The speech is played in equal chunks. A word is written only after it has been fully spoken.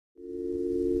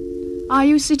Are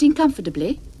you sitting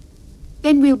comfortably?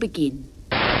 Then we'll begin.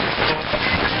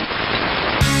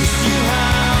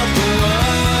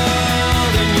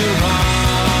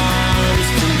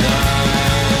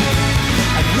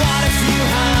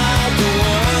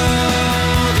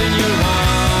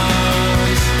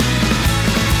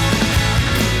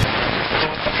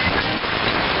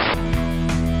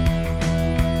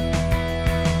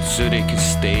 Zurich is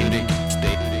stained.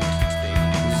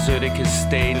 Zurich is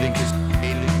stained.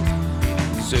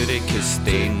 Zurich is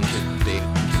stained.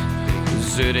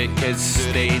 Zurich is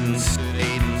stained.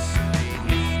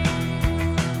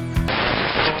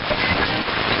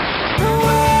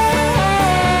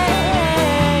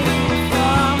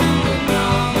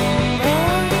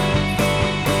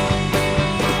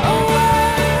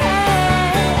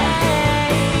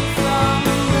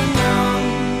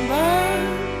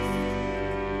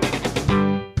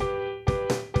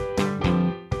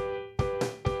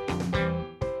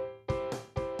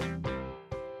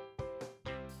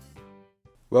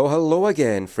 Well, hello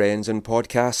again, friends in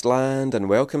podcast land, and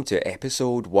welcome to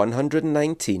episode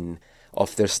 119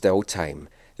 of There's Still Time,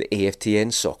 the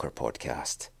AFTN Soccer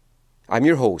Podcast. I'm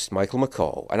your host, Michael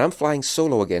McCall, and I'm flying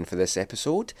solo again for this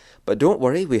episode, but don't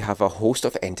worry, we have a host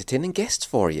of entertaining guests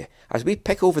for you, as we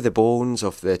pick over the bones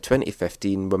of the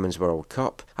 2015 Women's World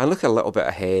Cup and look a little bit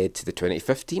ahead to the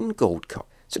 2015 Gold Cup.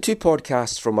 So 2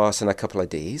 podcasts from us in a couple of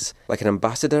days, like an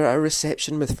ambassador at a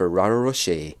reception with Ferrero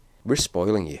Rocher. We're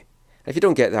spoiling you. If you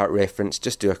don't get that reference,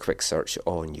 just do a quick search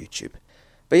on YouTube.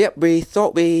 But yep, we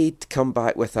thought we'd come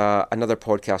back with another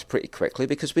podcast pretty quickly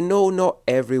because we know not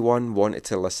everyone wanted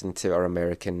to listen to our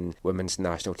American Women's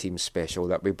National Team special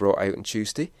that we brought out on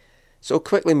Tuesday. So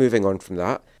quickly moving on from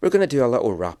that, we're going to do a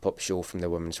little wrap-up show from the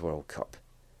Women's World Cup.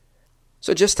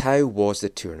 So just how was the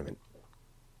tournament?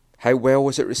 How well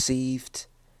was it received?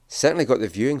 Certainly got the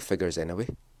viewing figures anyway.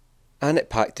 And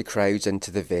it packed the crowds into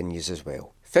the venues as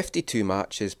well. 52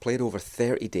 matches played over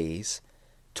 30 days,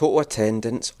 total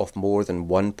attendance of more than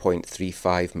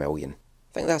 1.35 million.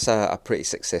 I think that's a pretty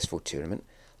successful tournament.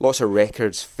 Lots of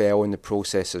records fell in the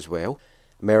process as well.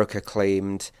 America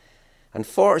claimed,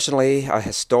 unfortunately, a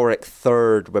historic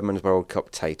 3rd Women's World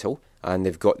Cup title, and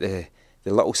they've got the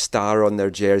little star on their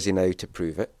jersey now to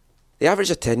prove it. The average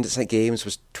attendance at games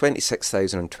was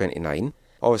 26,029.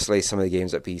 Obviously, some of the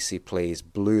games that BC plays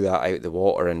blew that out the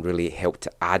water and really helped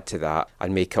to add to that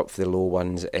and make up for the low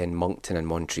ones in Moncton and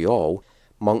Montreal.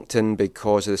 Moncton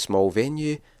because of the small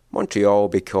venue, Montreal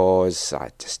because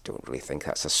I just don't really think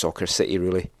that's a soccer city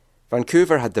really.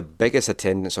 Vancouver had the biggest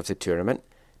attendance of the tournament,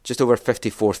 just over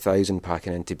 54,000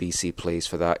 packing into BC plays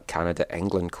for that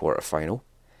Canada-England quarter-final.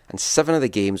 And 7 of the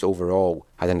games overall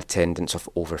had an attendance of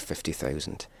over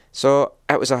 50,000. So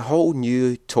it was a whole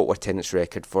new total attendance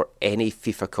record for any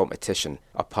FIFA competition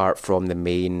apart from the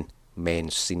main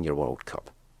Men's Senior World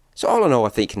Cup. So all in all, I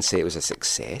think you can say it was a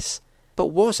success. But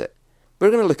was it?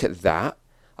 We're going to look at that,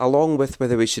 along with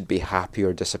whether we should be happy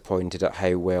or disappointed at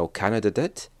how well Canada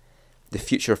did, the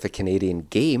future of the Canadian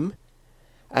game,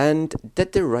 and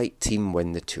did the right team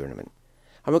win the tournament?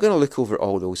 And we're going to look over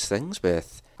all those things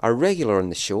with our regular on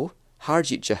the show,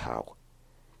 Harjeet Johal.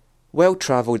 Well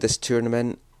travelled this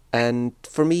tournament, and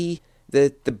for me,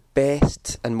 the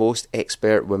best and most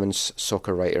expert women's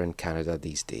soccer writer in Canada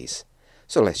these days.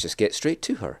 So let's just get straight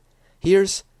to her.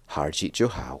 Here's Harjeet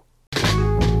Johal.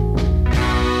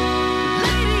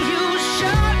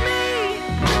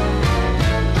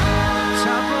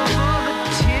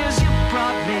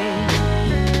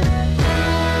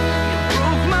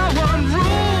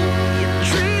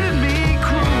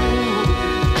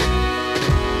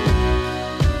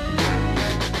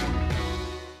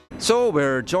 So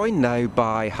we're joined now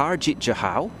by Harjeet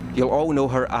Johal. You'll all know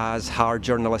her as Har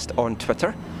Journalist on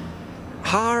Twitter.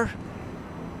 Har,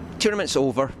 tournament's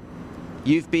over.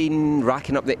 You've been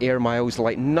racking up the air miles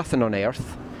like nothing on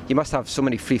earth. You must have so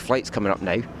many free flights coming up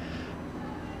now.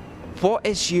 What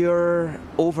is your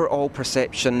overall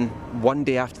perception one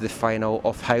day after the final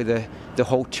of how the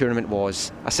whole tournament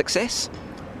was? A success?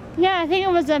 Yeah, I think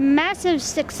it was a massive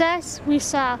success. We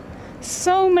saw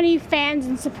so many fans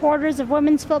and supporters of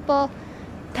women's football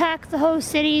pack the host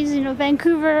cities,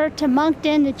 Vancouver to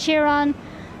Moncton to cheer on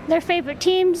their favorite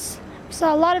teams. We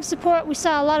saw a lot of support. We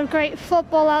saw a lot of great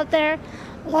football out there,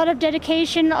 a lot of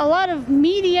dedication, a lot of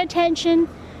media attention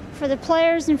for the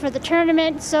players and for the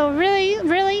tournament. So really,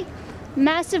 really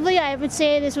massively, I would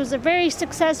say this was a very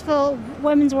successful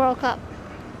Women's World Cup.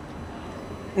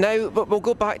 Now, but we'll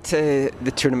go back to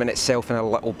the tournament itself in a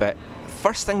little bit.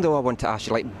 First thing though I want to ask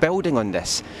you, building on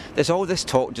this, there's all this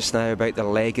talk just now about the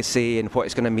legacy and what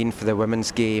it's going to mean for the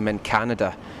women's game in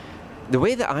Canada. The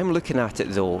way that I'm looking at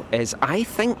it though is I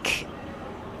think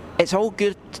it's all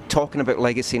good talking about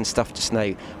legacy and stuff just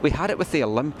now. We had it with the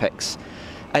Olympics,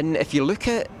 and if you look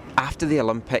at after the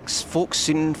Olympics, folks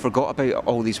soon forgot about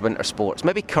all these winter sports.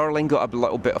 Maybe curling got a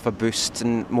little bit of a boost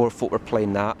and more folk were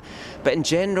playing that, but in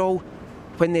general,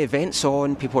 when the event's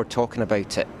on, people are talking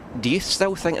about it. Do you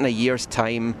still think in a year's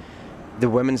time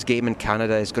the women's game in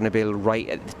Canada is going to be right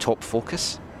at the top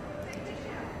focus?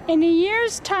 In a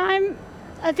year's time,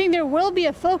 I think there will be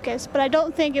a focus, but I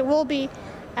don't think it will be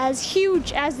as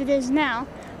huge as it is now.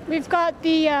 We've got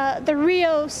the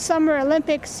Rio Summer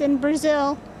Olympics in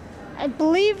Brazil. I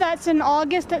believe that's in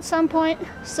August at some point.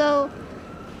 So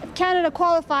if Canada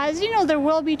qualifies, there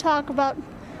will be talk about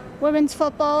women's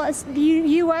football. The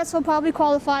U.S. will probably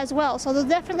qualify as well. So there'll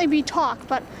definitely be talk,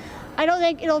 but I don't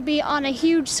think it'll be on a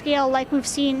huge scale like we've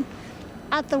seen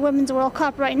at the Women's World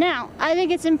Cup right now. I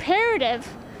think it's imperative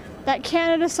that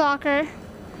Canada Soccer,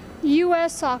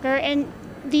 U.S. Soccer, and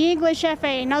the English FA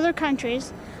and other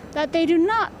countries, that they do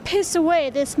not piss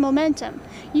away this momentum.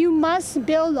 You must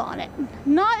build on it.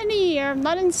 Not in a year,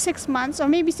 not in 6 months, or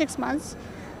maybe 6 months,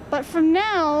 but from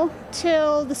now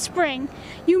till the spring,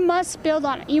 you must build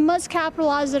on it. You must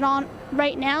capitalize it on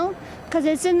right now, because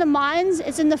it's in the minds,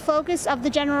 it's in the focus of the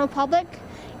general public.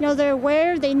 They're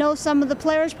aware, they know some of the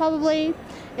players probably.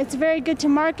 It's very good to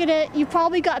market it. You've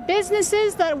probably got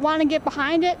businesses that want to get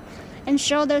behind it and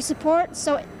show their support.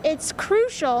 So it's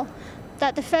crucial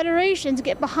that the federations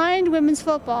get behind women's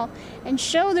football and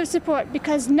show their support,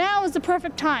 because now is the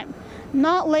perfect time,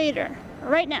 not later,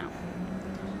 right now.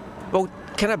 Well,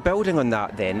 kind of building on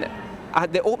that then,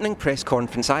 at the opening press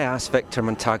conference I asked Victor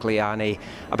Montagliani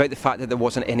about the fact that there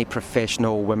wasn't any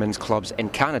professional women's clubs in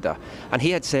Canada, and he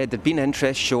had said there'd been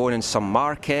interest shown in some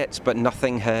markets but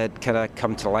nothing had kind of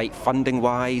come to light funding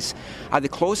wise. At the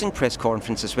closing press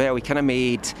conference as well, he kind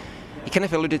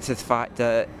of alluded to the fact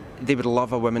that they would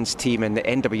love a women's team in the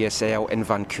NWSL in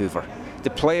Vancouver.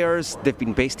 The players, they've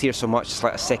been based here so much, it's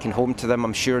like a second home to them.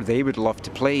 I'm sure they would love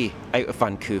to play out of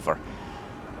Vancouver.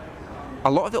 A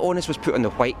lot of the onus was put on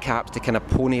the Whitecaps to kind of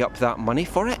pony up that money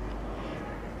for it.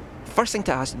 First thing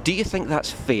to ask, do you think that's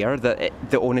fair that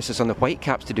the onus is on the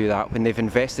Whitecaps to do that when they've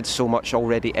invested so much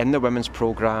already in the women's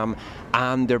programme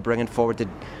and they're bringing forward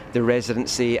the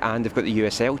residency and they've got the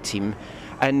USL team?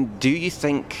 And do you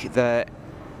think that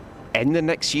in the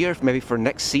next year, maybe for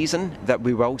next season, that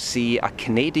we will see a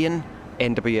Canadian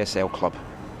NWSL club?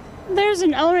 There's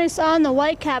an onus on the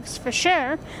Whitecaps for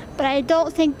sure, but I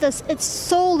don't think it's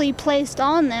solely placed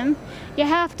on them. You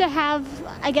have to have,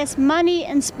 I guess, money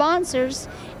and sponsors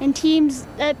and teams,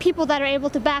 people that are able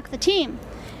to back the team.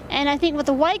 And I think with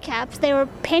the Whitecaps, they were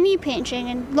penny pinching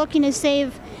and looking to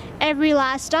save every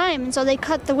last dime, and so they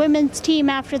cut the women's team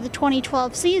after the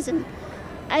 2012 season.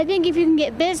 I think if you can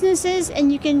get businesses and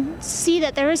you can see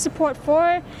that there is support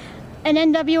for an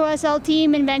NWSL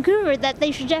team in Vancouver, that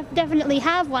they should definitely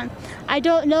have one. I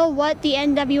don't know what the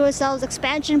NWSL's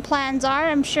expansion plans are.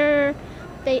 I'm sure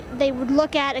they would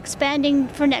look at expanding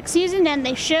for next season, and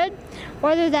they should.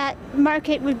 Whether that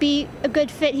market would be a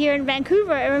good fit here in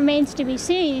Vancouver, it remains to be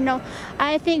seen.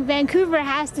 I think Vancouver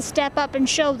has to step up and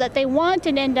show that they want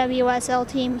an NWSL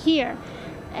team here.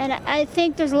 And I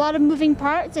think there's a lot of moving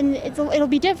parts, and it'll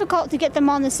be difficult to get them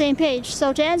on the same page.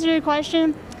 So to answer your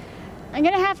question, I'm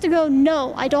going to have to go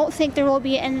no. I don't think there will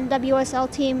be an NWSL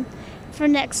team for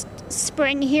next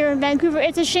spring here in Vancouver.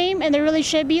 It's a shame, and there really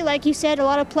should be. Like you said, a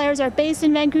lot of players are based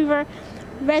in Vancouver,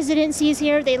 residencies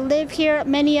here, they live here,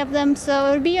 many of them, so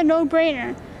it would be a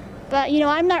no-brainer. But,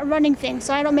 I'm not running things,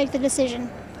 so I don't make the decision.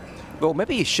 Well,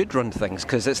 maybe you should run things,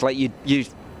 because it's like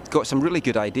you've got some really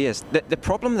good ideas. The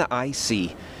problem that I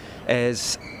see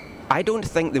is I don't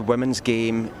think the women's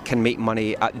game can make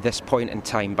money at this point in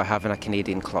time by having a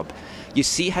Canadian club. You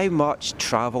see how much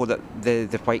travel that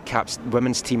the Whitecaps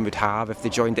women's team would have if they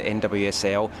joined the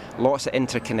NWSL, lots of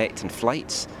interconnecting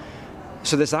flights.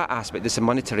 So there's that aspect, there's a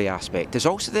monetary aspect. There's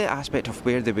also the aspect of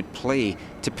where they would play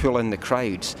to pull in the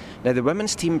crowds. Now the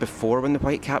women's team before, when the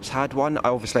Whitecaps had one,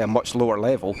 obviously a much lower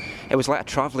level, it was like a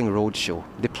travelling roadshow.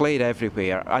 They played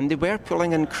everywhere and they were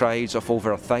pulling in crowds of over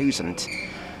 1,000.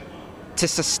 To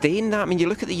sustain that, you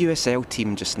look at the USL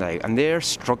team just now and they're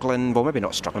struggling, well maybe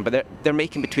not struggling, but they're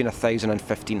making between 1,000 and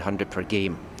 1,500 per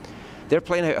game. They're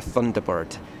playing out of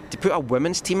Thunderbird. To put a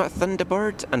women's team at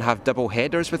Thunderbird and have double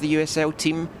headers with the USL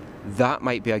team, that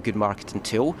might be a good marketing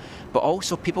tool, but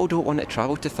also people don't want to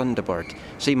travel to Thunderbird,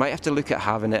 so you might have to look at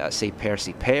having it at, say,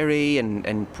 Percy Perry and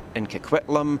in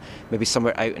Coquitlam, maybe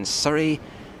somewhere out in Surrey.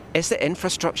 Is the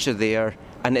infrastructure there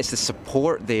and is the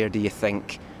support there, do you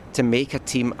think, to make a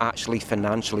team actually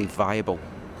financially viable?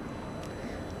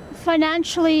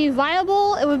 Financially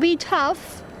viable, it would be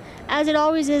tough, as it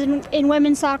always is in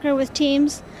women's soccer with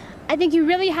teams. I think you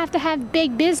really have to have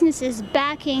big businesses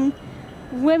backing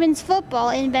women's football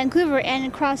in Vancouver and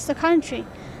across the country.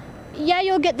 Yeah,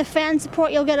 you'll get the fan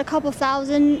support, you'll get a couple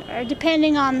thousand, or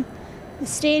depending on the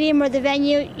stadium or the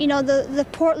venue. You know, the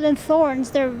Portland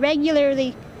Thorns, they're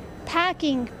regularly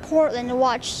packing Portland to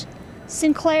watch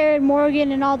Sinclair and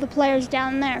Morgan and all the players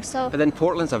down there. So, But then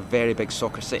Portland's a very big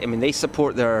soccer city. I mean, they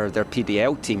support their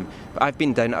PDL team. But I've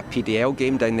been down at a PDL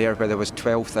game down there where there was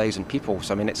 12,000 people.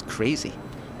 So, I mean, it's crazy.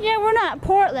 yeah, we're not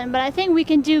Portland, but I think we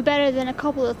can do better than a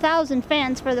couple of thousand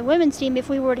fans for the women's team if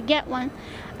we were to get one.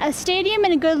 A stadium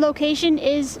in a good location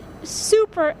is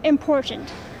super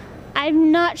important.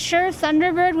 I'm not sure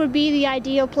Thunderbird would be the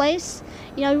ideal place.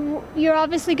 You know, you're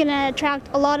obviously going to attract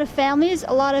a lot of families,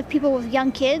 a lot of people with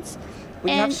young kids.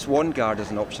 We have Swangard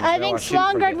as an option. I think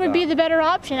Swangard would be the better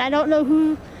option. I don't know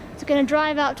who's going to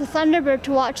drive out to Thunderbird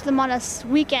to watch them on a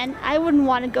weekend. I wouldn't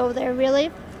want to go there,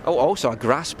 really. Oh, also a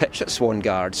grass pitch at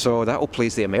Swangard, so that'll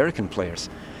please the American players.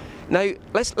 Now,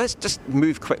 let's just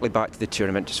move quickly back to the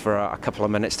tournament just for a couple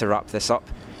of minutes to wrap this up.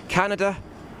 Canada,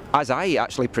 as I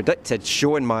actually predicted,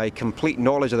 showing my complete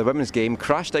knowledge of the women's game,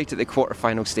 crashed out at the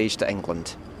quarter-final stage to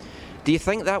England. Do you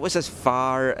think that was as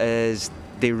far as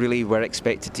they really were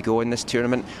expected to go in this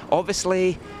tournament?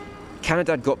 Obviously,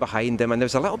 Canada had got behind them and there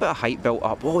was a little bit of hype built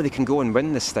up. Oh, they can go and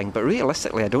win this thing. But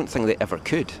realistically, I don't think they ever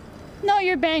could. No,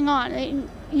 you're bang on.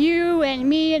 You and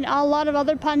me and a lot of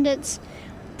other pundits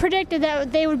predicted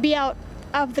that they would be out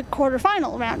of the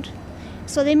quarterfinal round.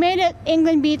 So they made it.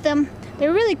 England beat them. They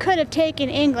really could have taken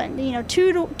England,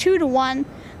 2-1.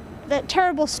 That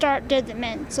terrible start did them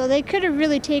in. So they could have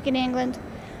really taken England.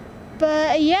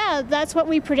 But yeah, that's what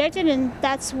we predicted and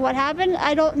that's what happened.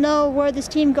 I don't know where this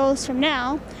team goes from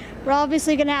now. We're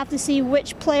obviously going to have to see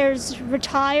which players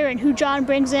retire and who John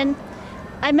brings in.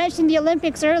 I mentioned the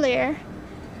Olympics earlier.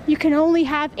 You can only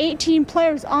have 18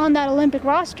 players on that Olympic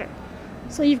roster.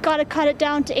 So you've got to cut it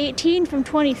down to 18 from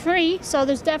 23. So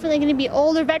there's definitely going to be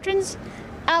older veterans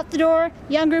out the door,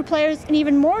 younger players, and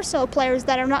even more so players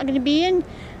that are not going to be in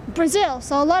Brazil.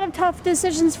 So a lot of tough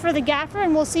decisions for the gaffer,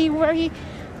 and we'll see where he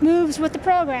moves with the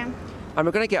program. And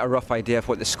we're going to get a rough idea of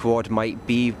what the squad might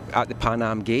be at the Pan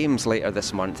Am Games later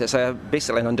this month. It's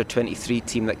basically an under-23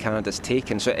 team that Canada's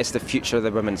taken, so it's the future of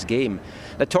the women's game.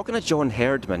 Now, talking to John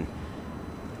Herdman,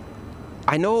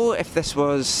 I know if this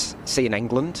was, say, in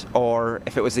England or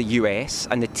if it was the US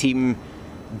and the team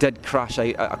did crash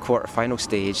out at a quarter-final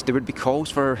stage, there would be calls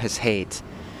for his head.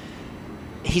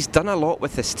 He's done a lot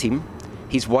with this team.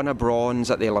 He's won a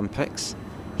bronze at the Olympics.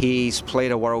 He's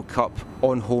played a World Cup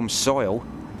on home soil.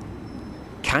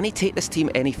 Can he take this team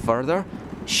any further?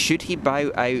 Should he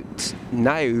bow out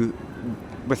now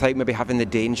without maybe having the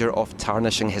danger of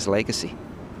tarnishing his legacy?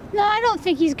 No, I don't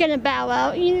think he's going to bow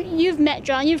out. You've met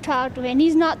John, you've talked to him.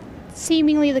 He's not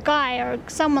seemingly the guy or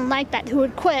someone like that who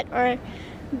would quit or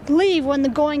leave when the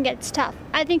going gets tough.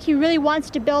 I think he really wants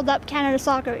to build up Canada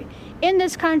soccer in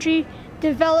this country,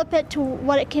 develop it to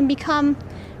what it can become,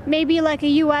 maybe like a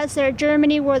US or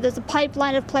Germany where there's a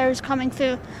pipeline of players coming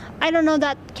through. I don't know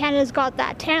that Canada's got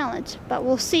that talent, but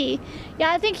we'll see.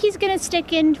 Yeah, I think he's going to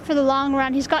stick in for the long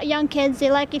run. He's got young kids, they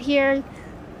like it here.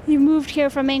 He moved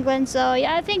here from England, so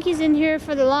yeah, I think he's in here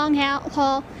for the long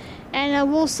haul,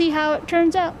 and we'll see how it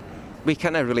turns out. We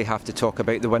kind of really have to talk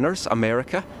about the winners,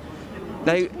 America.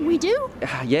 Now, we do?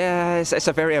 Yeah, it's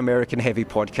a very American-heavy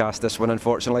podcast, this one,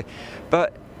 unfortunately.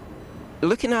 But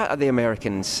looking at the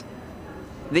Americans,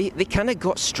 they kind of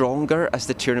got stronger as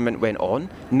the tournament went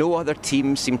on. No other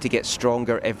team seemed to get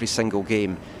stronger every single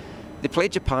game. They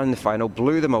played Japan in the final,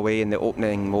 blew them away in the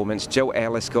opening moments. Jill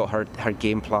Ellis got her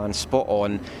game plan spot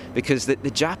on because the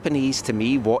Japanese, to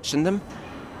me, watching them,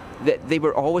 they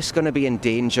were always going to be in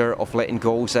danger of letting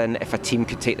goals in if a team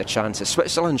could take their chances.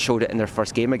 Switzerland showed it in their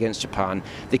first game against Japan.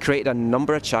 They created a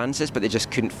number of chances, but they just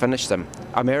couldn't finish them.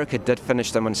 America did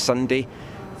finish them on Sunday,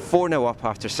 4-0 up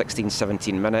after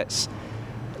 16-17 minutes.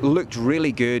 Looked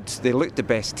really good. They looked the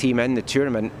best team in the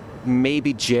tournament.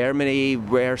 Maybe Germany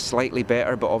were slightly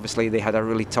better, but obviously they had a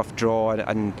really tough draw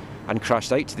and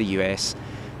crashed out to the US.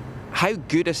 How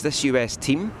good is this US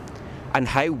team? And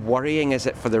how worrying is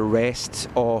it for the rest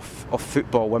of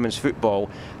football, women's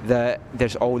football, that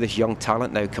there's all this young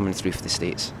talent now coming through for the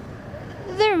States?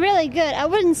 They're really good. I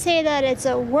wouldn't say that it's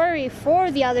a worry for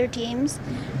the other teams.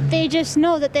 They just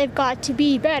know that they've got to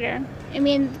be better. I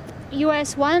mean,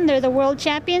 US won, they're the world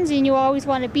champions, and you always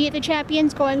want to beat the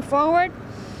champions going forward.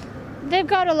 They've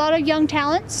got a lot of young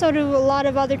talent, so do a lot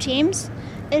of other teams.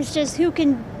 It's just who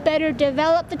can better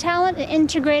develop the talent and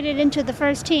integrate it into the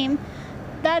first team.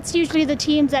 That's usually the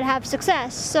teams that have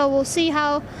success. So we'll see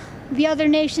how the other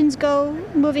nations go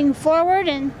moving forward,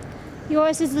 and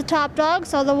US is the top dog,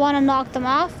 so they'll want to knock them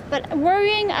off. But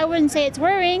worrying, I wouldn't say it's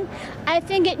worrying. I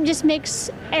think it just makes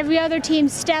every other team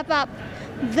step up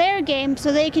their game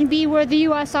so they can be where the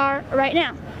US are right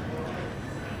now.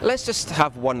 Let's just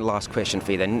have one last question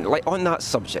for you then. Like, on that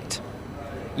subject,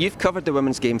 you've covered the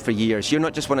women's game for years. You're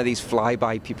not just one of these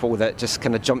flyby people that just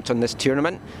kind of jumped on this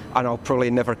tournament and I'll probably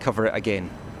never cover it again.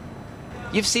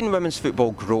 You've seen women's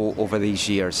football grow over these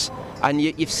years, and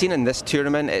you've seen in this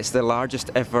tournament it's the largest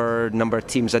ever number of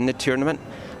teams in the tournament,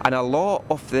 and a lot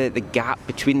of the gap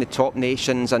between the top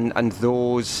nations and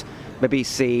those maybe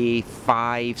say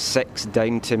 5, 6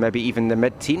 down to maybe even the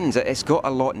mid-teens, it's got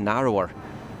a lot narrower.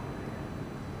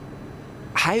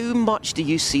 How much do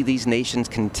you see these nations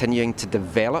continuing to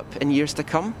develop in years to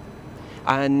come?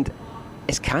 And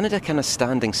is Canada kind of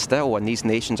standing still and these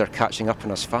nations are catching up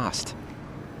on us fast?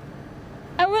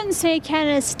 I wouldn't say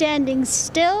Canada's standing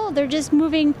still. They're just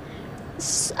moving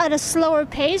at a slower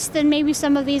pace than maybe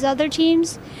some of these other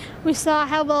teams. We saw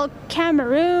how well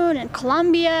Cameroon and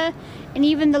Colombia and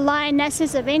even the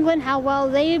Lionesses of England, how well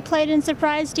they played in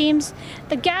surprise teams.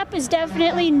 The gap is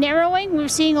definitely narrowing. We're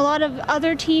seeing a lot of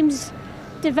other teams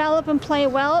develop and play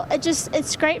well.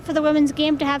 It's great for the women's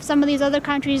game to have some of these other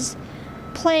countries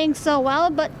playing so well,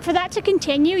 but for that to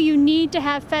continue, you need to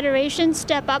have federations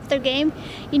step up their game.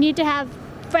 You need to have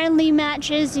friendly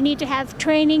matches, you need to have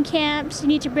training camps, you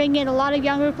need to bring in a lot of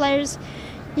younger players.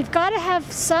 You've got to have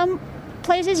some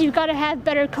places, you've got to have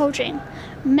better coaching.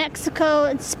 Mexico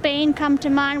and Spain come to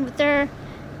mind with their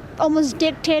almost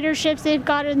dictatorships they've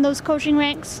got in those coaching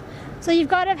ranks. So you've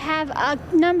got to have a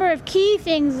number of key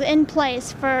things in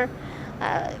place for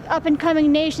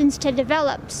up-and-coming nations to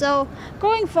develop. So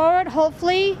going forward,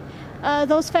 hopefully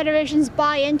those federations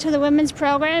buy into the women's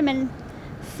program and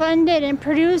fund it and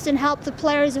produce and help the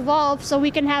players evolve so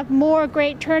we can have more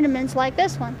great tournaments like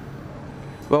this one.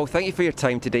 Well, thank you for your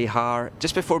time today, Har.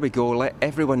 Just before we go, let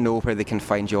everyone know where they can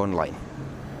find you online.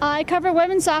 I cover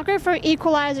women's soccer for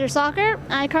Equalizer Soccer.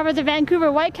 I cover the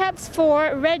Vancouver Whitecaps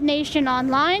for Red Nation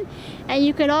Online. And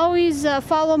you can always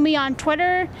follow me on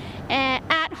Twitter at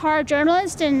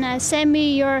 @HarJournalist and send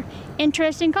me your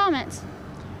interesting comments.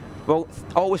 Well,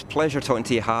 always pleasure talking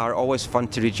to you, Har. Always fun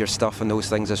to read your stuff and those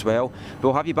things as well.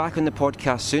 We'll have you back on the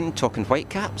podcast soon talking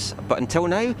Whitecaps. But until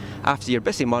now, after your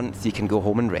busy month, you can go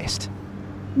home and rest.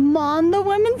 Mon the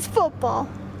women's football.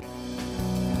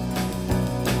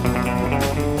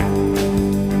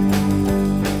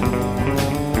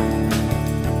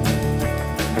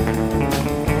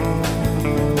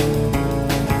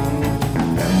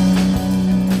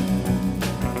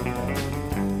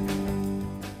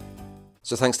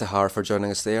 So thanks to Har for joining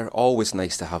us there. Always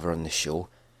nice to have her on the show.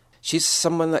 She's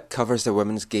someone that covers the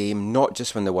women's game, not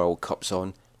just when the World Cup's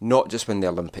on, not just when the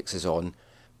Olympics is on,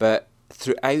 but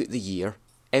throughout the year,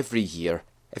 every year.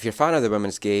 If you're a fan of the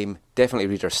women's game, definitely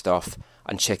read her stuff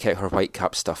and check out her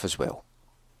Whitecap stuff as well.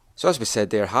 So as we said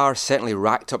there, Har certainly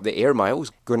racked up the air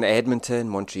miles, going to Edmonton,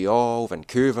 Montreal,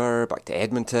 Vancouver, back to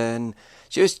Edmonton.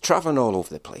 She was travelling all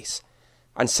over the place.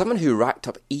 And someone who racked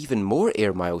up even more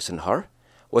air miles than her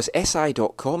was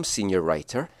SI.com senior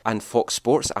writer and Fox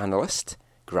Sports analyst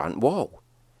Grant Wahl.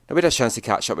 Now, we had a chance to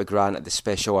catch up with Grant at the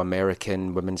special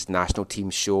American Women's National Team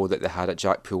show that they had at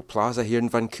Jackpool Plaza here in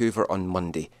Vancouver on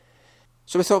Monday.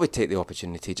 So we thought we'd take the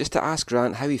opportunity just to ask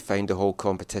Grant how he found the whole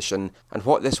competition and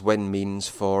what this win means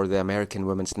for the American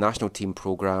Women's National Team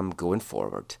programme going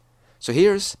forward. So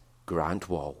here's Grant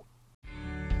Wahl.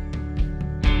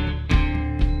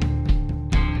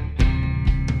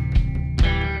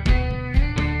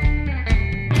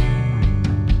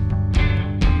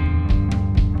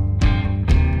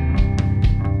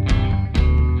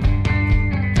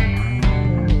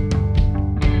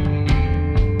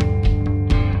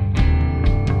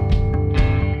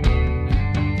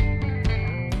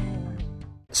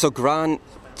 So Grant,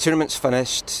 tournament's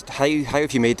finished. How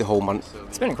have you made the whole month?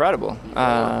 It's been incredible.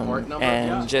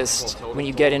 And just when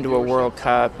you get into a World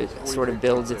Cup, it sort of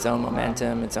builds its own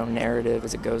momentum, its own narrative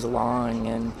as it goes along,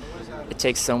 and it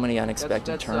takes so many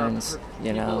unexpected turns,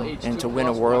 you know. And to win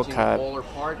a World Cup,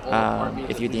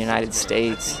 if you're the United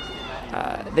States,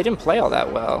 they didn't play all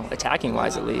that well,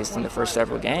 attacking-wise at least, in the first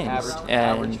several games.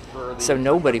 And so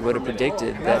nobody would have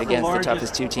predicted that against the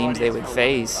toughest two teams they would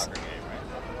face,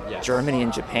 Germany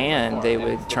and Japan, they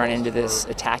would turn into this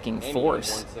attacking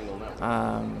force.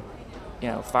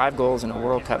 5 goals in a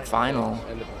World Cup final,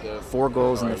 4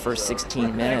 goals in the first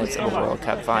 16 minutes of a World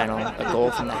Cup final, a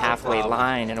goal from the halfway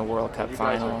line in a World Cup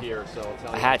final,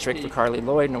 a hat trick for Carly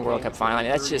Lloyd in a World Cup final. I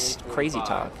mean, that's just crazy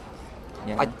talk.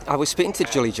 You know? I was speaking to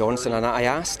Julie Johnson and I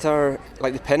asked her,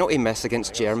 like the penalty miss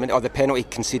against Germany, or the penalty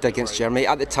conceded against Germany,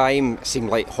 at the time seemed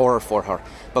like horror for her.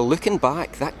 But looking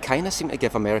back, that kind of seemed to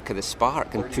give America the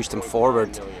spark and pushed them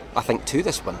forward, I think, to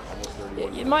this one.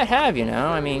 It might have, you know.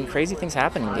 I mean, crazy things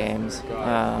happen in games.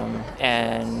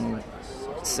 And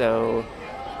so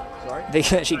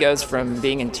she goes from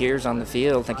being in tears on the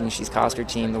field, thinking she's cost her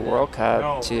team the World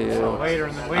Cup, to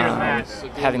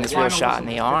having this real shot in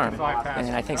the arm.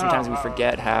 And I think sometimes we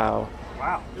forget how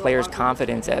players'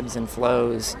 confidence ebbs and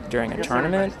flows during a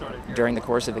tournament, during the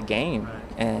course of a game.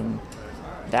 And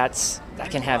that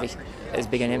can have as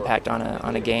big an impact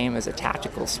on a game as a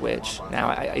tactical switch. Now,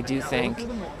 I do think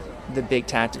the big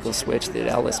tactical switch that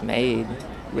Ellis made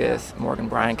with Morgan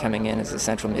Bryant coming in as a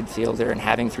central midfielder and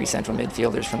having 3 central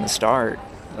midfielders from the start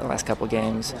the last couple of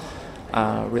games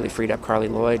really freed up Carly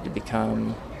Lloyd to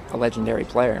become a legendary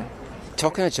player.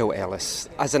 Talking to Jill Ellis,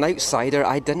 as an outsider,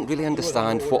 I didn't really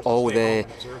understand what all the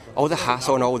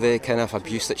hassle and all the kind of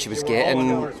abuse that she was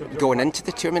getting going into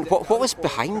the tournament. What was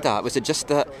behind that? Was it just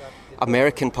that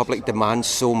American public demands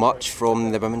so much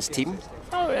from the women's team?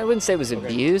 Oh, I wouldn't say it was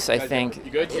abuse, I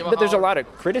think, but there's a lot of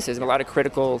criticism, a lot of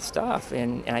critical stuff,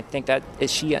 and I think that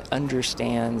she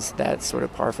understands that sort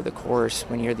of par for the course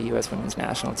when you're the U.S. women's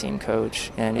national team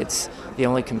coach, and it's the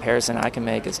only comparison I can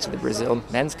make is to the Brazil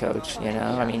men's coach, you know?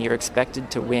 I mean, you're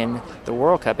expected to win the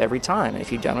World Cup every time, and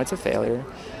if you don't, it's a failure,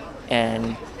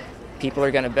 and people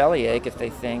are going to bellyache if they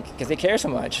think, because they care so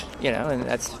much, you know, and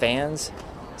that's fans,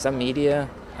 some media.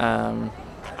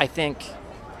 I think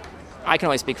I can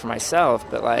only speak for myself,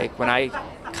 but like when I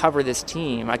cover this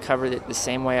team, I cover it the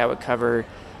same way I would cover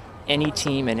any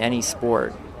team in any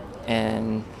sport.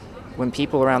 And when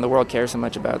people around the world care so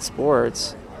much about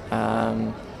sports,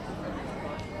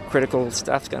 critical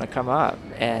stuff's going to come up.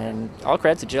 And all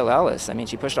credit to Jill Ellis. I mean,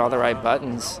 she pushed all the right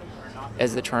buttons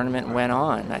as the tournament went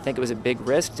on. I think it was a big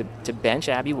risk to bench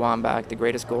Abby Wambach, the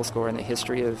greatest goal scorer in the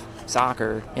history of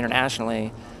soccer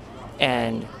internationally,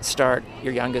 and start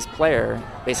your youngest player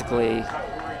basically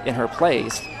in her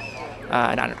place,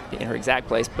 not in her exact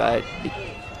place, but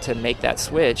to make that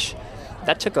switch.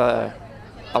 That took a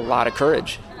lot of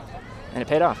courage, and it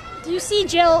paid off. Do you see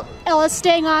Jill Ellis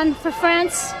staying on for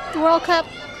France, the World Cup?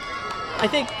 I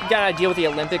think you got to deal with the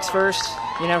Olympics first.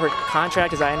 You know, her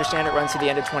contract, as I understand it, runs to the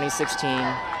end of 2016,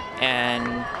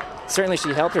 and certainly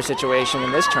she helped her situation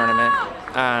in this tournament.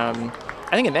 I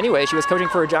think in many ways she was coaching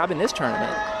for a job in this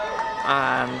tournament.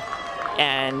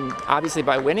 And obviously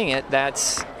by winning it,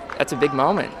 that's a big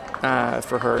moment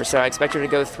for her. So I expect her to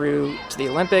go through to the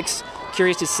Olympics.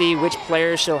 Curious to see which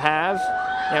players she'll have,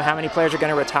 you know, how many players are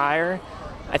going to retire.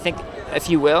 I think a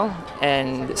few will.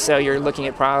 And so you're looking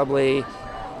at probably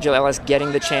Jill Ellis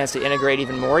getting the chance to integrate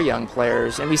even more young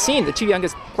players. And we've seen the 2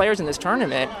 youngest players in this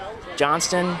tournament,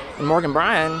 Johnston and Morgan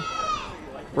Bryant,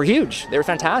 were huge. They were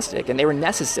fantastic, and they were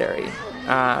necessary.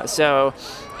 So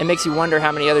it makes you wonder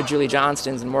how many other Julie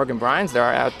Johnstons and Morgan Bryants there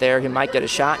are out there who might get a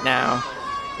shot now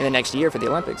in the next year for the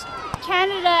Olympics.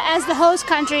 Canada, as the host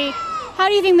country, how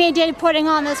do you think they did putting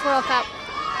on this World Cup?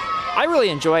 I really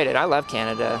enjoyed it. I love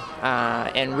Canada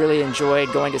and really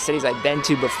enjoyed going to cities I've been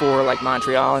to before, like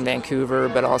Montreal and Vancouver,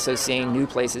 but also seeing new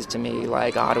places to me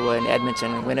like Ottawa and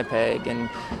Edmonton and Winnipeg. And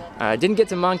didn't get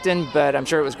to Moncton, but I'm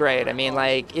sure it was great. I mean,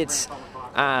 like, it's...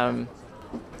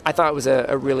 I thought it was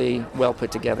a really well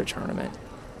put together tournament.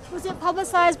 Was it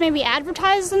publicized, maybe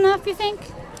advertised enough, you think?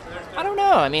 I don't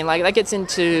know. I mean, like, that gets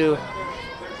into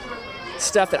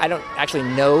stuff that I don't actually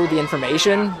know the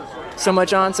information so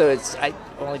much on, so I'd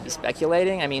only be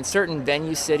speculating. I mean, certain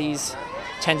venue cities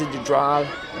tended to draw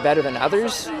better than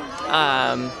others. It's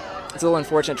a little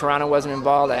unfortunate Toronto wasn't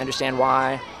involved. I understand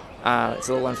why. It's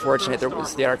a little unfortunate there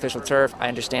was the artificial turf. I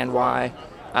understand why.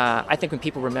 I think when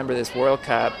people remember this World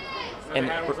Cup and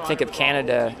think of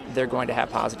Canada, they're going to have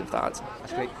positive thoughts.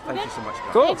 That's great. Thank you so much,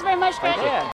 Grant. Cool. Thanks very much, Grant.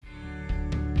 Yeah.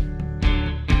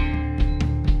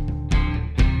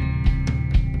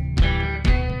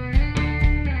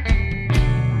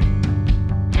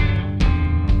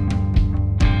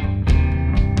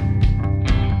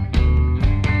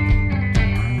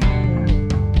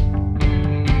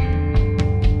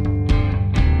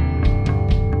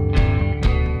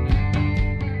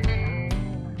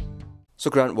 So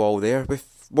Grant Wall there, we've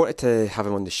wanted to have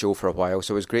him on the show for a while,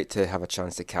 so it was great to have a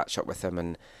chance to catch up with him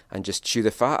and just chew the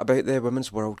fat about the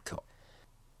Women's World Cup.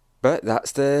 But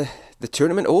that's the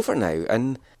tournament over now,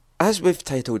 and as we've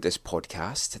titled this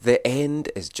podcast, the end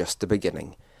is just the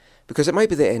beginning. Because it might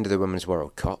be the end of the Women's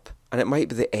World Cup, and it might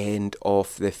be the end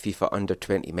of the FIFA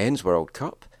Under-20 Men's World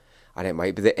Cup, and it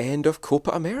might be the end of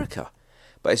Copa America.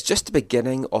 but it's just the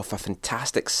beginning of a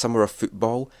fantastic summer of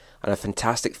football and a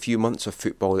fantastic few months of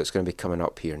football that's going to be coming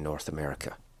up here in North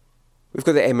America. We've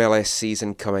got the MLS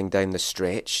season coming down the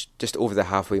stretch, just over the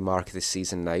halfway mark of the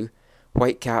season now.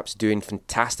 Whitecaps doing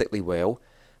fantastically well.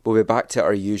 We'll be back to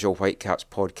our usual Whitecaps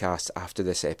podcast after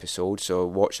this episode, so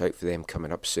watch out for them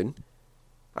coming up soon.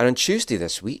 And on Tuesday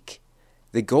this week,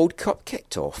 the Gold Cup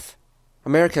kicked off.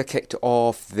 America kicked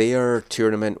off their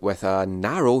tournament with a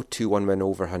narrow 2-1 win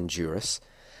over Honduras,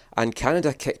 and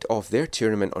Canada kicked off their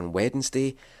tournament on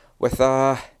Wednesday with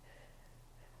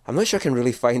I'm not sure I can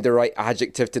really find the right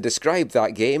adjective to describe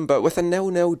that game, but with a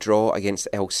 0-0 draw against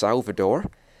El Salvador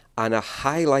and a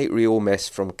highlight reel miss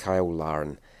from Kyle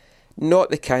Larin. Not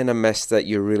the kind of miss that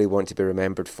you really want to be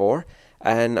remembered for,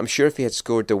 and I'm sure if he had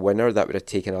scored the winner that would have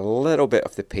taken a little bit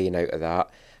of the pain out of that,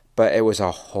 but it was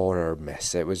a horror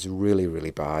miss. It was really,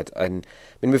 really bad. And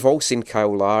I mean, we've all seen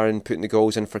Kyle Larin putting the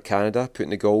goals in for Canada, putting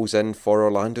the goals in for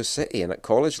Orlando City, and at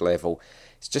college level.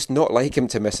 It's just not like him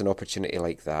to miss an opportunity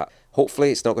like that.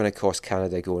 Hopefully it's not going to cost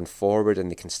Canada going forward and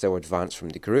they can still advance from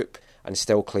the group and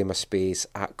still claim a space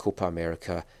at Copa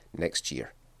America next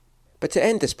year. But to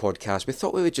end this podcast, we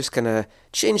thought we would just kind of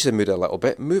change the mood a little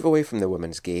bit, move away from the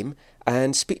women's game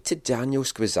and speak to Daniel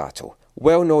Squizzato,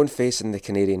 well-known face in the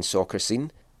Canadian soccer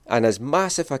scene, and as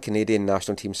massive a Canadian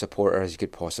national team supporter as you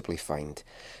could possibly find.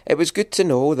 It was good to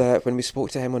know that when we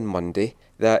spoke to him on Monday,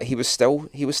 that he was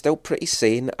still pretty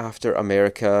sane after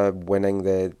America winning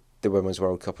the Women's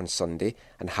World Cup on Sunday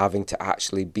and having to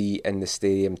actually be in the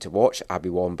stadium to watch Abby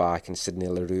Wambach and Sydney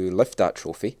Leroux lift that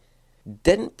trophy.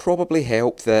 Didn't probably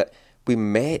help that we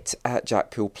met at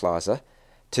Jackpool Plaza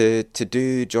to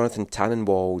do Jonathan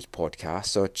Tannenwald's podcast,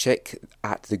 so check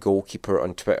at The Goalkeeper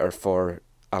on Twitter for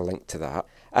a link to that.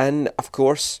 And of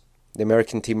course, the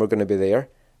American team were going to be there,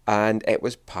 and it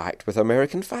was packed with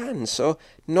American fans, so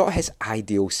not his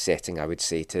ideal setting, I would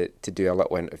say, to do a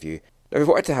little interview. Now, we've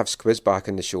wanted to have Squiz back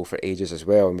on the show for ages as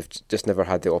well, and we've just never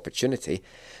had the opportunity.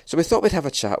 So we thought we'd have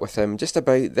a chat with him just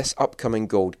about this upcoming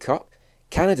Gold Cup,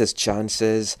 Canada's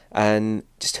chances, and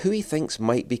just who he thinks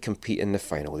might be competing in the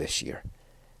final this year.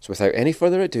 So without any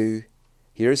further ado,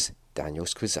 here's Daniel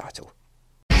Squizzato.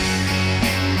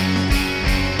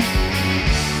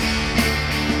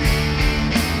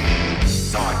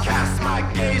 So I cast my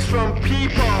gaze from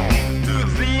people to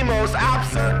the most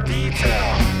absurd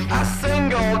detail. A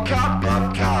single cup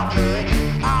of coffee,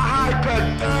 a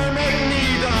hypodermic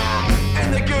needle,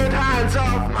 in the good hands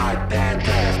of my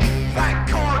dentist. That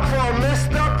cork for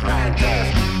Mr.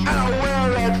 Prentice, and I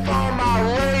wear it for my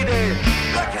lady,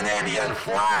 the Canadian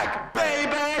flag,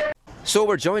 baby. So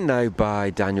we're joined now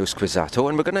by Daniel Squizzato,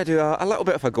 and we're going to do a little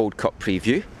bit of a Gold Cup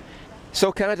preview.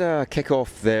 So Canada kick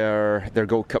off their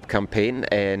Gold Cup campaign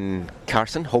in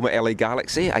Carson, home at LA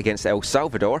Galaxy, against El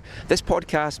Salvador. This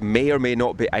podcast may or may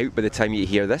not be out by the time you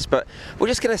hear this, but we're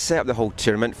just going to set up the whole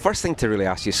tournament. First thing to really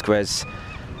ask you, Squiz,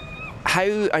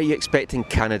 how are you expecting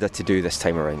Canada to do this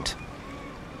time around?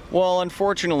 Well,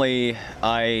 unfortunately,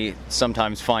 I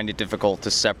sometimes find it difficult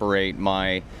to separate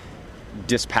my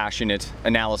dispassionate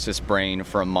analysis brain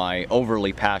from my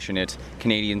overly passionate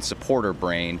Canadian supporter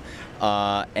brain.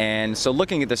 And so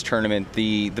looking at this tournament,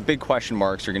 the big question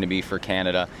marks are going to be for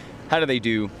Canada. How do they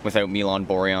do without Milan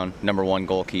Borjan, number one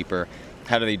goalkeeper?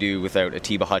 How do they do without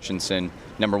Atiba Hutchinson,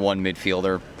 number one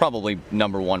midfielder, probably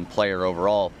number one player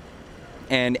overall?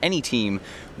 And any team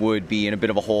would be in a bit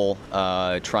of a hole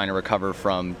trying to recover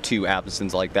from two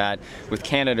absences like that. With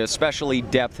Canada especially,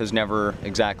 depth has never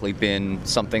exactly been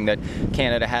something that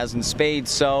Canada has in spades,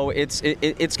 so it's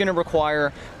going to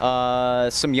require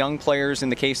some young players in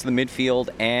the case of the midfield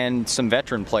and some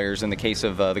veteran players in the case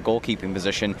of the goalkeeping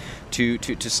position to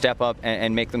step up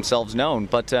and make themselves known.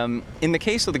 But in the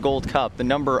case of the Gold Cup, the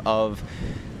number of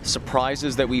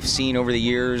surprises that we've seen over the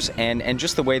years and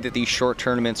just the way that these short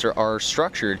tournaments are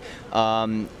structured,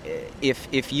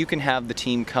 if you can have the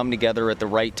team come together at the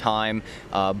right time,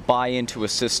 buy into a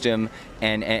system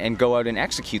and go out and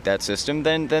execute that system,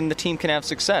 then the team can have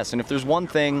success. And if there's one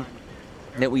thing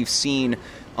that we've seen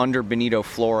under Benito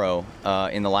Floro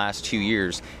in the last 2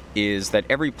 years, is that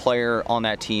every player on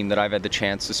that team that I've had the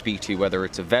chance to speak to, whether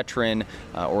it's a veteran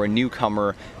or a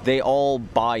newcomer, they all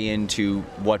buy into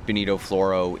what Benito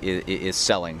Floro is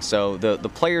selling. So the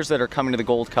players that are coming to the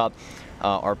Gold Cup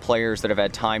are players that have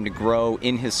had time to grow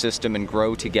in his system and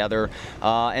grow together.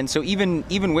 And so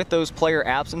even with those player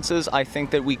absences, I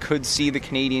think that we could see the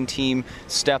Canadian team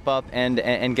step up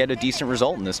and get a decent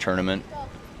result in this tournament.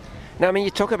 Now, I mean,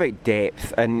 you talk about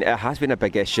depth, and it has been a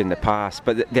big issue in the past,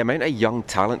 but the amount of young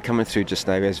talent coming through just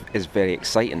now is very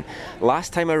exciting.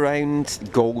 Last time around,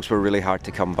 goals were really hard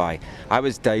to come by. I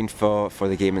was down for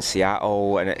the game in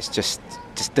Seattle, and it's just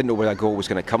didn't know where that goal was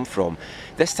going to come from.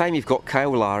 This time you've got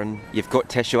Kyle Larin, you've got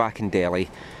Tesho Akindele.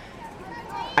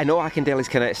 I know Akindele's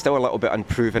kind of still a little bit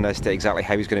unproven as to exactly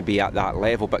how he's going to be at that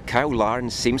level, but Kyle Larin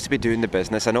seems to be doing the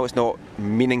business. I know it's not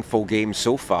meaningful games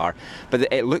so far,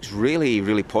 but it looks really,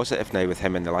 really positive now with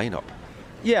him in the lineup.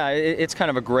 Yeah, it's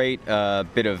kind of a great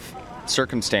bit of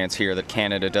circumstance here that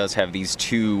Canada does have these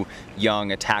two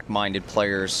young attack-minded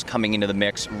players coming into the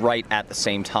mix right at the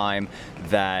same time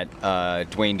that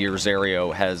Dwayne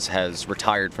DiRosario has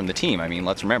retired from the team. I mean,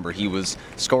 let's remember, he was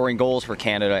scoring goals for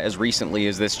Canada as recently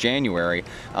as this January.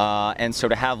 And so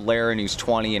to have Larin, who's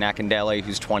 20, and Akindele,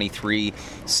 who's 23,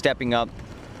 stepping up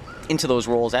into those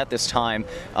roles at this time,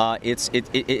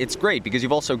 it's great because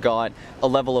you've also got a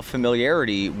level of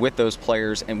familiarity with those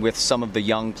players and with some of the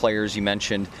young players you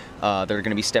mentioned that are going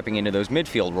to be stepping into those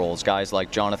midfield roles. Guys like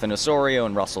Jonathan Osorio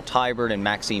and Russell Tybert and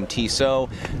Maxime Tissot.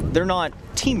 They're not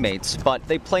teammates, but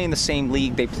they play in the same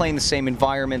league, they play in the same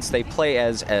environments, they play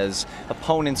as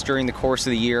opponents during the course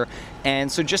of the year.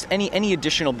 And so just any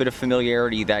additional bit of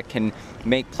familiarity that can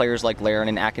make players like Larin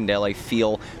and Akindele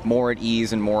feel more at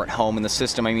ease and more at home in the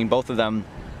system. I mean, both of them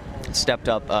stepped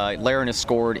up. Larin has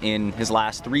scored in his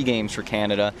last 3 games for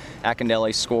Canada.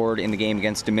 Akindele scored in the game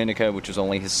against Dominica, which was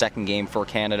only his second game for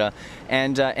Canada.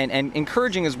 And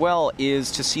encouraging as well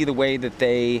is to see the way that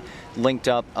they linked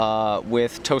up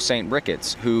with Tosaint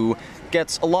Ricketts, who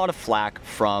gets a lot of flack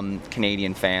from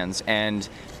Canadian fans. And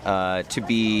to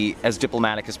be as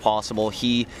diplomatic as possible,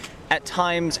 he at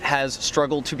times has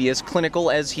struggled to be as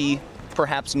clinical as he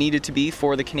perhaps needed to be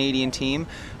for the Canadian team.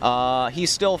 He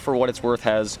still, for what it's worth,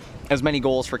 has as many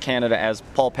goals for Canada as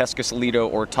Paul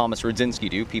Pescasolido or Thomas Rudzinski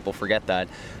do. People forget that.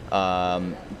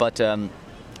 But to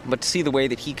see the way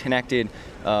that he connected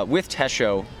with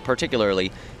Tesho,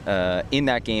 particularly in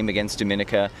that game against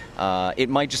Dominica, it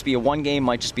might just be a one game,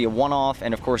 might just be a one-off,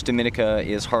 and of course Dominica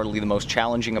is hardly the most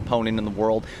challenging opponent in the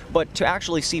world, but to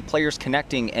actually see players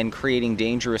connecting and creating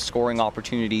dangerous scoring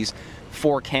opportunities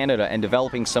for Canada and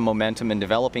developing some momentum and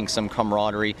developing some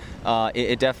camaraderie,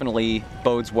 it definitely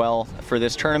bodes well for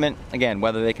this tournament. Again,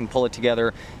 whether they can pull it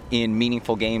together in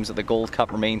meaningful games at the Gold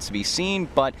Cup remains to be seen,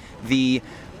 but the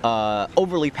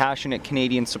overly passionate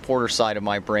Canadian supporter side of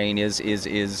my brain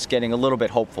is getting a little bit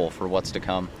hopeful for what's to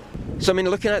come. So, I mean,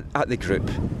 looking at the group,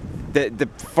 the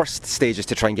first stage is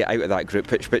to try and get out of that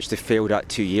group, which they failed at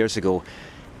 2 years ago.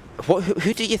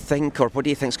 Who do you think, or what do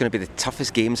you think is going to be the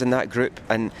toughest games in that group?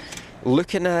 And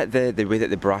looking at the way that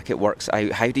the bracket works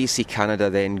out, how do you see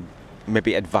Canada then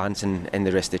maybe advancing in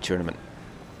the rest of the tournament?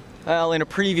 Well, in a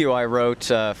preview I wrote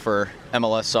for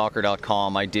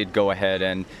MLSsoccer.com, I did go ahead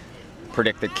and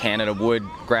predict that Canada would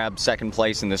grab second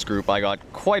place in this group. I got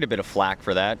quite a bit of flack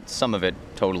for that, some of it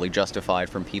totally justified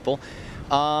from people.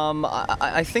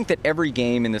 I think that every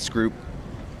game in this group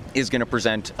is going to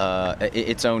present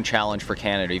its own challenge for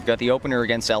Canada. You've got the opener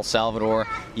against El Salvador.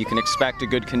 You can expect a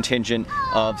good contingent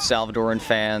of Salvadoran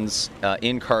fans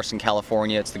in Carson,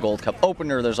 California. It's the Gold Cup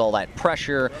opener. There's all that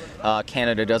pressure.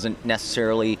 Canada doesn't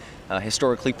necessarily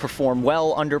historically perform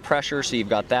well under pressure, so you've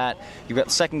got that. You've got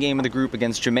the second game of the group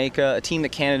against Jamaica, a team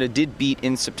that Canada did beat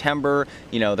in September.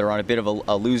 You know, they're on a bit of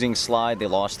a losing slide. They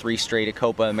lost 3 straight at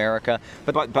Copa America.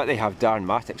 But they have Darren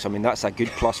Mattocks. I mean, that's a good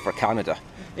plus for Canada.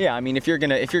 Yeah, I mean, if you're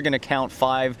gonna count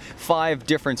five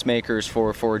difference makers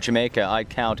for Jamaica, I'd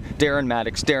count Darren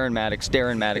Mattocks, Darren Mattocks,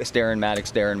 Darren Mattocks, Darren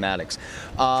Mattocks, Darren Mattocks.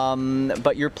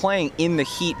 But you're playing in the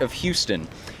heat of Houston,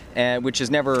 which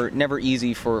is never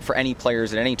easy for any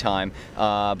players at any time.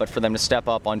 But for them to step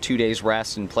up on 2 days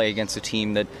rest and play against a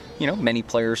team that, you know, many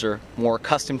players are more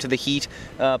accustomed to the heat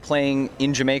playing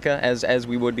in Jamaica as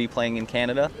we would be playing in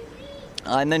Canada.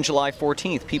 And then July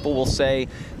 14th, people will say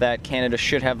that Canada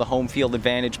should have the home field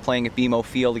advantage playing at BMO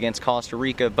Field against Costa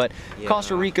Rica, but yeah.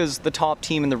 Costa Rica's the top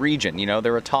team in the region. You know,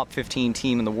 they're a top 15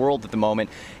 team in the world at the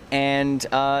moment. And,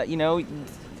 you know,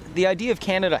 the idea of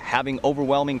Canada having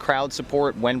overwhelming crowd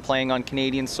support when playing on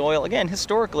Canadian soil, again,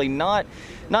 historically not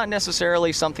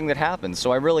necessarily something that happens.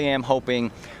 So I really am hoping,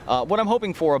 what I'm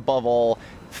hoping for above all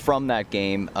from that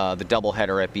game, the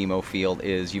doubleheader at BMO Field,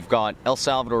 is you've got El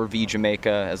Salvador v Jamaica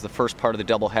as the first part of the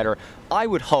doubleheader. I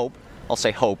would hope, I'll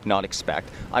say hope, not expect,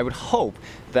 I would hope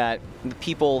that the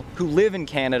people who live in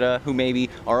Canada, who maybe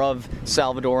are of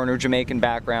Salvadoran or Jamaican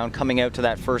background, coming out to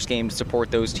that first game to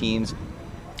support those teams,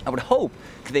 I would hope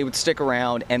that they would stick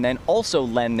around and then also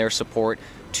lend their support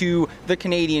to the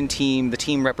Canadian team, the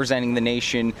team representing the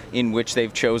nation in which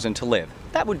they've chosen to live.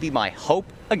 That would be my hope.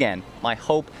 Again, my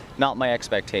hope, not my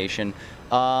expectation.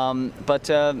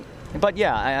 But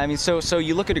yeah, I mean, so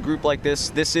you look at a group like this.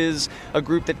 This is a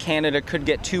group that Canada could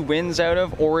get 2 wins out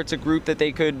of, or it's a group that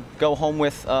they could go home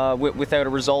with without a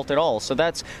result at all. So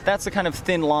that's the kind of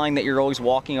thin line that you're always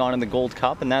walking on in the Gold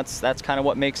Cup, and that's kind of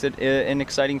what makes it an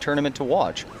exciting tournament to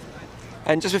watch.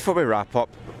 And just before we wrap up,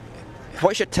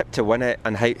 what's your tip to win it,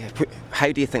 and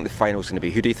how do you think the final's going to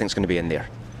be? Who do you think is going to be in there?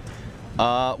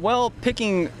 Well,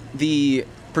 picking the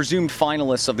presumed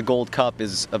finalists of the Gold Cup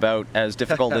is about as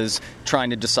difficult as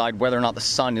trying to decide whether or not the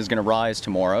sun is going to rise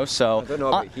tomorrow. So I don't know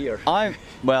about here.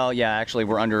 Well, yeah, actually,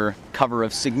 we're under cover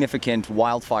of significant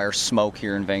wildfire smoke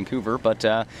here in Vancouver. But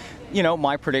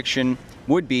my prediction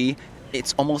would be,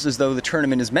 it's almost as though the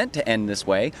tournament is meant to end this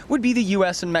way, would be the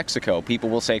U.S. and Mexico. People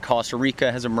will say Costa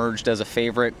Rica has emerged as a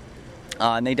favorite.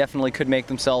 And they definitely could make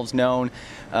themselves known,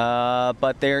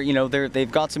 but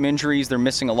they've got some injuries. They're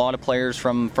missing a lot of players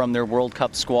from their World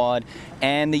Cup squad,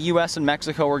 and the U.S. and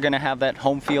Mexico are going to have that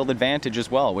home field advantage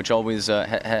as well, which always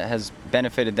has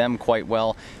benefited them quite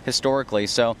well historically.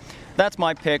 So that's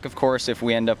my pick. Of course, if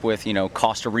we end up with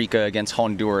Costa Rica against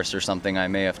Honduras or something, I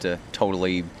may have to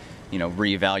totally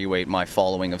reevaluate my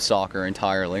following of soccer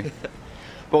entirely.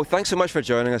 Well, thanks so much for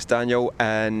joining us, Daniel,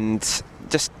 and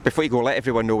just before you go, let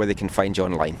everyone know where they can find you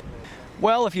online.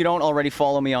 Well, if you don't already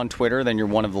follow me on Twitter, then you're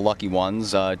one of the lucky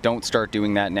ones. Don't start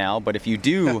doing that now. But if you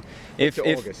do, if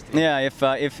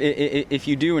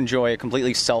you do enjoy a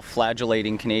completely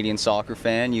self-flagellating Canadian soccer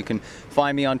fan, you can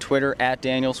find me on Twitter at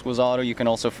Daniel Squizzato. You can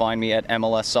also find me at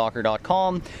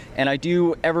MLSsoccer.com. And I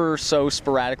do ever so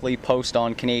sporadically post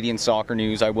on Canadian soccer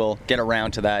news. I will get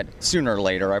around to that sooner or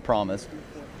later, I promise.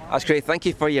 That's great. Thank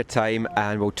you for your time,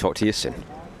 and we'll talk to you soon.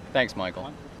 Thanks,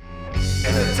 Michael.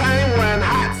 In a time when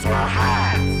hats were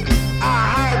hats, I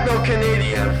had no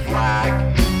Canadian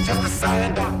flag, just a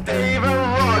sign of Dave and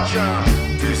Roger,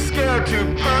 too scared to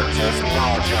purchase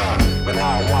larger. When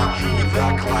I walked through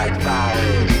the Clyde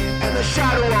Valley, in the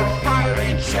shadow of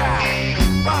fiery Jack,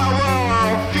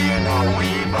 power, fear no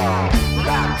evil,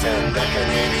 wrapped in the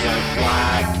Canadian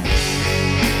flag.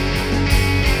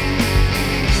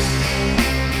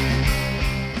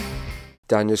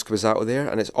 Daniel Squizzato there,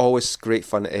 and it's always great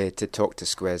fun to talk to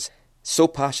Squiz. So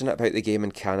passionate about the game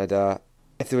in Canada.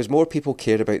 If there was more people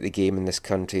cared about the game in this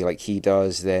country like he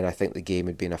does, then I think the game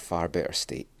would be in a far better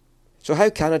state. So how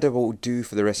Canada will do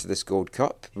for the rest of this Gold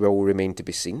Cup will remain to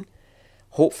be seen.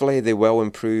 Hopefully they will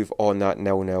improve on that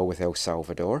 0-0 with El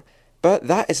Salvador. But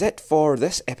that is it for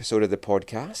this episode of the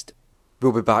podcast.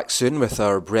 We'll be back soon with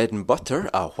our bread and butter,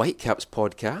 a Whitecaps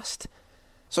podcast.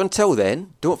 So until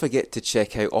then, don't forget to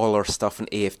check out all our stuff on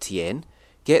AFTN.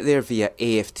 Get there via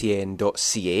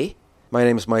aftn.ca. My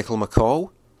name is Michael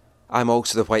McCall. I'm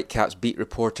also the Whitecaps beat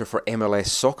reporter for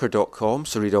MLSsoccer.com,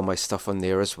 so read all my stuff on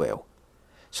there as well.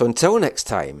 So until next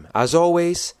time, as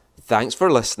always, thanks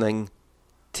for listening,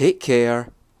 take care,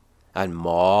 and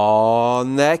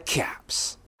mon the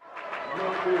Caps.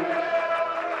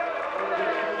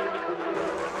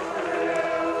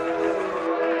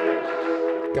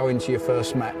 Going to your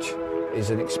first match is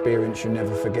an experience you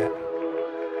never forget.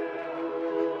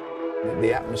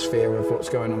 The atmosphere of what's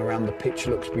going on around the pitch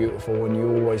looks beautiful, and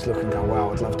you always look and go, wow,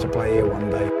 I'd love to play here one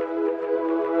day.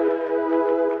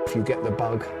 If you get the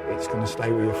bug, it's going to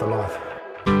stay with you for life.